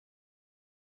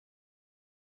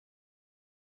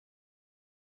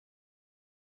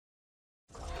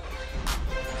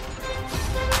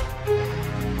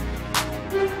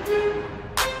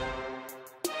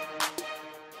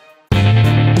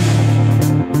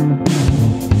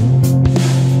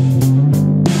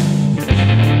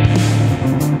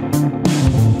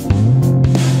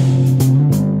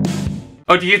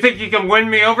Oh, do you think you can win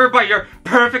me over by your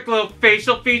perfect little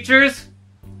facial features?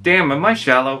 Damn, am I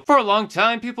shallow? For a long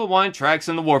time, people wanted Trax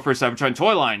in the War for Cybertron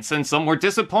toy line, since some were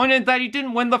disappointed that he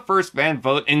didn't win the first fan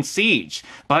vote in Siege.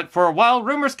 But for a while,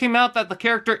 rumors came out that the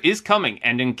character is coming,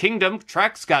 and in Kingdom,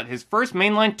 Trax got his first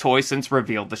mainline toy since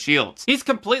Reveal the Shields. He's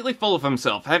completely full of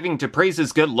himself, having to praise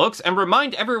his good looks and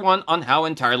remind everyone on how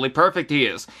entirely perfect he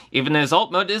is. Even his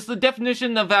alt mode is the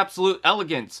definition of absolute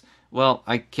elegance. Well,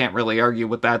 I can't really argue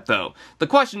with that though. The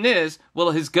question is,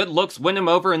 will his good looks win him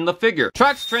over in the figure?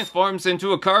 Trax transforms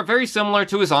into a car very similar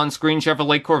to his on-screen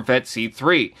Chevrolet Corvette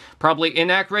C3. Probably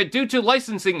inaccurate due to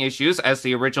licensing issues, as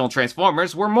the original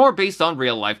Transformers were more based on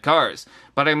real-life cars.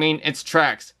 But I mean, it's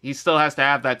Trax. He still has to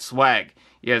have that swag.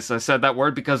 Yes, I said that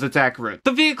word because it's accurate.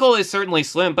 The vehicle is certainly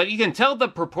slim, but you can tell the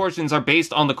proportions are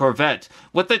based on the Corvette.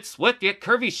 With its swift yet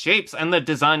curvy shapes and the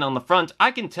design on the front, I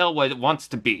can tell what it wants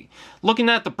to be. Looking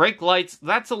at the brake lights,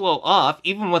 that's a little off,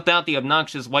 even without the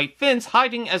obnoxious white fins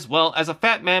hiding as well as a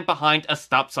fat man behind a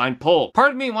stop sign pole.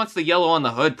 Part of me wants the yellow on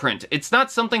the hood print. It's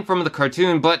not something from the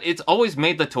cartoon, but it's always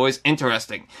made the toys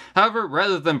interesting. However,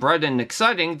 rather than bright and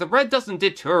exciting, the red doesn't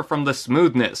deter from the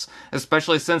smoothness,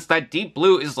 especially since that deep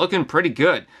blue is looking pretty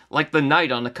good. Like the night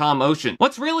on a calm ocean.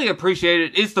 What's really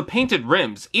appreciated is the painted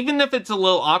rims, even if it's a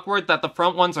little awkward that the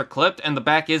front ones are clipped and the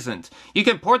back isn't. You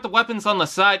can port the weapons on the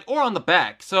side or on the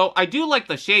back, so I do like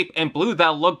the shape and blue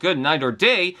that'll look good night or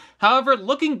day. However,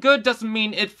 looking good doesn't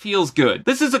mean it feels good.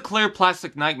 This is a clear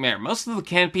plastic nightmare. Most of the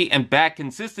canopy and back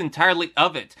consist entirely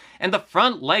of it, and the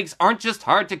front legs aren't just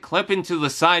hard to clip into the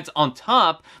sides on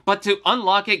top, but to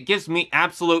unlock it gives me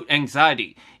absolute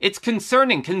anxiety. It's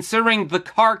concerning considering the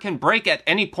car can break at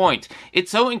any point.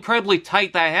 It's so incredibly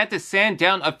tight that I had to sand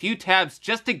down a few tabs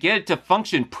just to get it to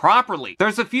function properly.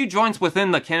 There's a few joints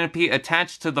within the canopy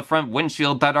attached to the front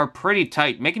windshield that are pretty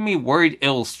tight, making me worried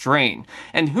it'll strain.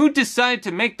 And who decided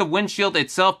to make the windshield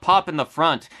itself pop in the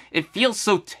front? It feels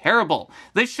so terrible.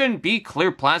 This shouldn't be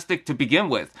clear plastic to begin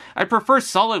with. I prefer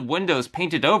solid windows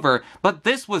painted over, but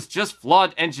this was just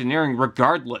flawed engineering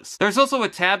regardless. There's also a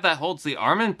tab that holds the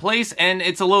arm in place, and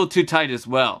it's a little too tight as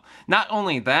well. Not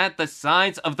only that, the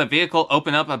sides of the vehicle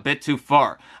open up a bit too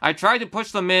far. I tried to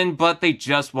push them in, but they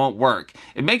just won't work.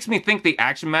 It makes me think the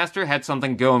Action Master had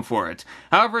something going for it.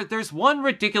 However, there's one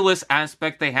ridiculous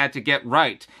aspect they had to get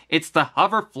right. It's the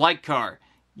hover flight car.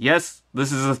 Yes,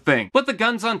 this is a thing. With the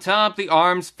guns on top, the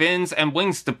arms, fins, and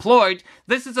wings deployed,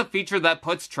 this is a feature that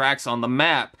puts Trax on the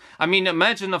map. I mean,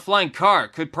 imagine a flying car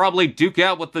could probably duke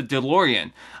out with the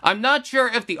DeLorean. I'm not sure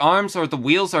if the arms or the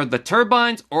wheels are the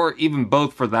turbines, or even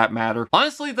both for that matter.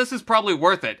 Honestly, this is probably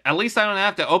worth it. At least I don't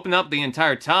have to open up the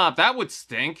entire top. That would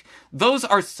stink. Those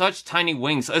are such tiny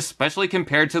wings, especially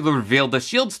compared to the Reveal the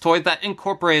Shields toy that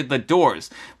incorporated the doors.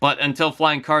 But until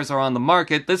flying cars are on the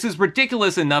market, this is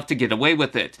ridiculous enough to get away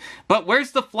with it. But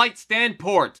where's the flight stand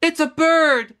port? It's a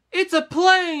bird! It's a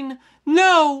plane!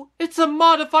 No! It's a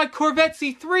modified Corvette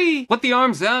C3! With the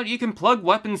arms out, you can plug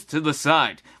weapons to the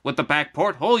side. With the back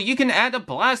porthole, you can add a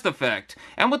blast effect.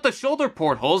 And with the shoulder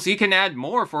portholes, you can add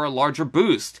more for a larger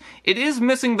boost. It is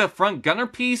missing the front gunner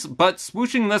piece, but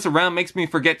swooshing this around makes me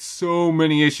forget so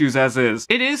many issues as is.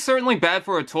 It is certainly bad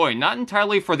for a toy, not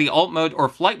entirely for the alt mode or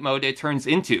flight mode it turns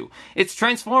into. It's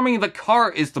transforming the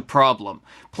car is the problem.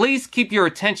 Please keep your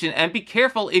attention and be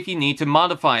careful if you need to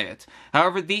modify it.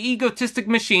 However, the egotistic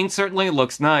machine certainly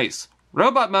looks nice.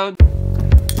 Robot mode.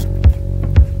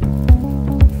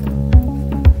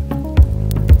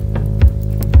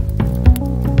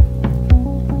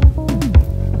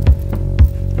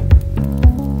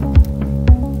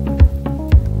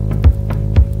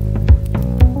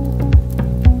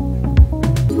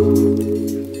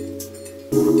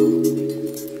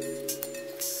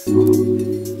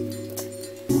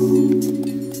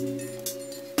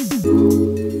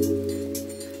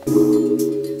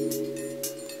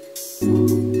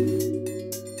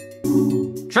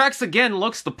 Trax again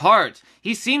looks the part.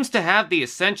 He seems to have the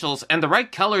essentials and the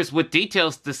right colors with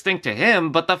details distinct to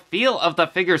him, but the feel of the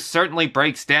figure certainly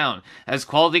breaks down, as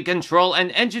quality control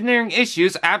and engineering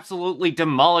issues absolutely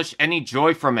demolish any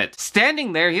joy from it.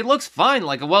 Standing there, he looks fine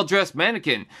like a well-dressed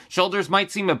mannequin. Shoulders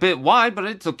might seem a bit wide, but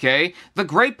it's okay. The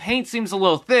gray paint seems a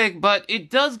little thick, but it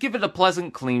does give it a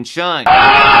pleasant, clean shine.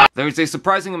 There's a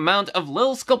surprising amount of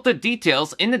little sculpted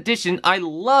details. In addition, I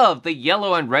love the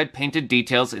yellow and red painted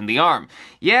details in the arm.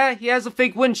 Yeah, he has a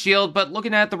fake windshield, but but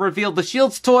looking at the Reveal the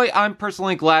Shields toy, I'm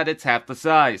personally glad it's half the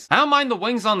size. I don't mind the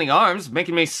wings on the arms,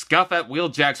 making me scoff at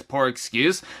Wheeljack's poor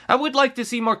excuse. I would like to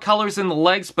see more colors in the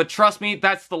legs, but trust me,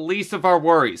 that's the least of our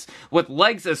worries. With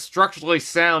legs as structurally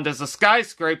sound as a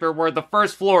skyscraper where the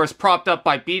first floor is propped up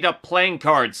by beat-up playing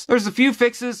cards. There's a few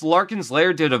fixes. Larkin's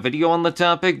Lair did a video on the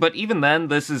topic, but even then,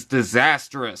 this is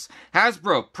disastrous.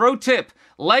 Hasbro, pro tip,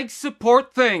 legs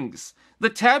support things. The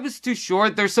tab is too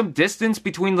short, there's some distance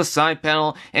between the side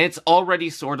panel, and it's already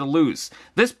sorta loose.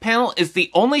 This panel is the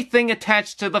only thing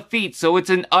attached to the feet, so it's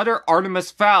an utter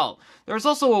Artemis foul. There's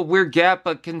also a weird gap,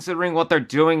 but considering what they're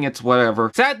doing, it's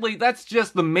whatever. Sadly, that's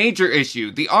just the major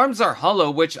issue. The arms are hollow,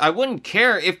 which I wouldn't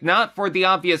care if not for the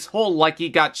obvious hole like he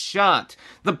got shot.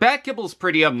 The back kibble's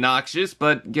pretty obnoxious,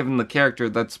 but given the character,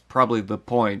 that's probably the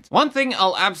point. One thing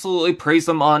I'll absolutely praise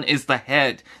them on is the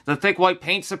head. The thick white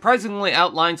paint surprisingly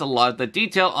outlines a lot of the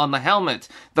detail on the helmet.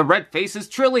 The red face is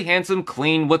truly handsome,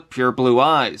 clean, with pure blue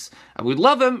eyes. I would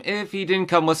love him if he didn't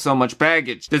come with so much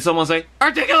baggage. Did someone say,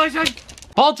 articulation?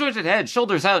 Ball jointed head,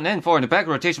 shoulders out and in, forward and back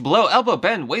rotation below, elbow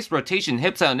bend, waist rotation,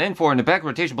 hips out and in, forward and back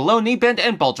rotation below, knee bend,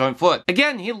 and ball joint foot.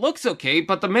 Again, he looks okay,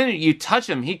 but the minute you touch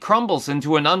him, he crumbles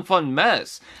into an unfun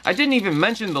mess. I didn't even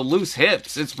mention the loose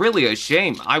hips. It's really a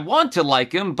shame. I want to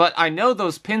like him, but I know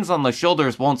those pins on the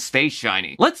shoulders won't stay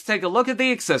shiny. Let's take a look at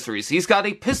the accessories. He's got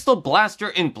a pistol blaster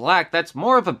in black that's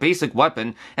more of a basic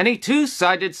weapon, and a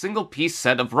two-sided single-piece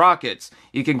set of rockets.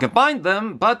 You can combine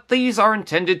them, but these are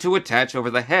intended to attach over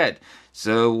the head.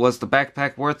 So, was the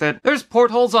backpack worth it? There's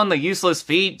portholes on the useless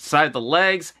feet, side of the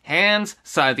legs, hands,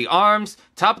 side of the arms,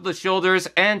 top of the shoulders,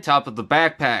 and top of the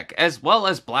backpack, as well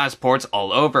as blast ports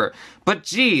all over. But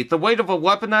gee, the weight of a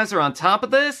weaponizer on top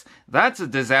of this? That's a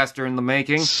disaster in the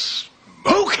making.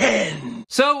 Smokin'!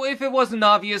 So, if it wasn't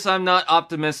obvious, I'm not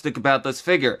optimistic about this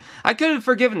figure. I could have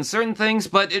forgiven certain things,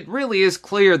 but it really is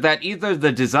clear that either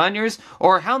the designers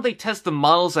or how they test the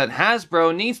models at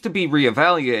Hasbro needs to be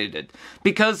reevaluated.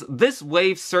 Because this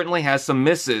wave certainly has some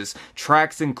misses,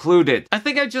 tracks included. I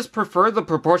think I just prefer the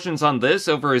proportions on this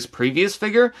over his previous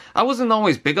figure. I wasn't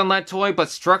always big on that toy, but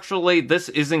structurally this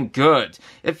isn't good.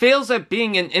 It fails at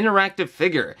being an interactive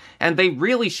figure, and they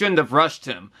really shouldn't have rushed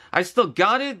him. I still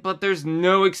got it, but there's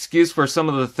no excuse for some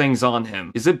of the things on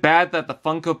him. Is it bad that the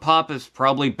Funko Pop is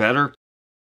probably better?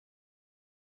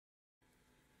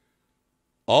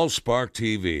 Allspark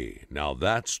TV. Now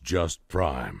that's just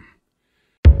prime.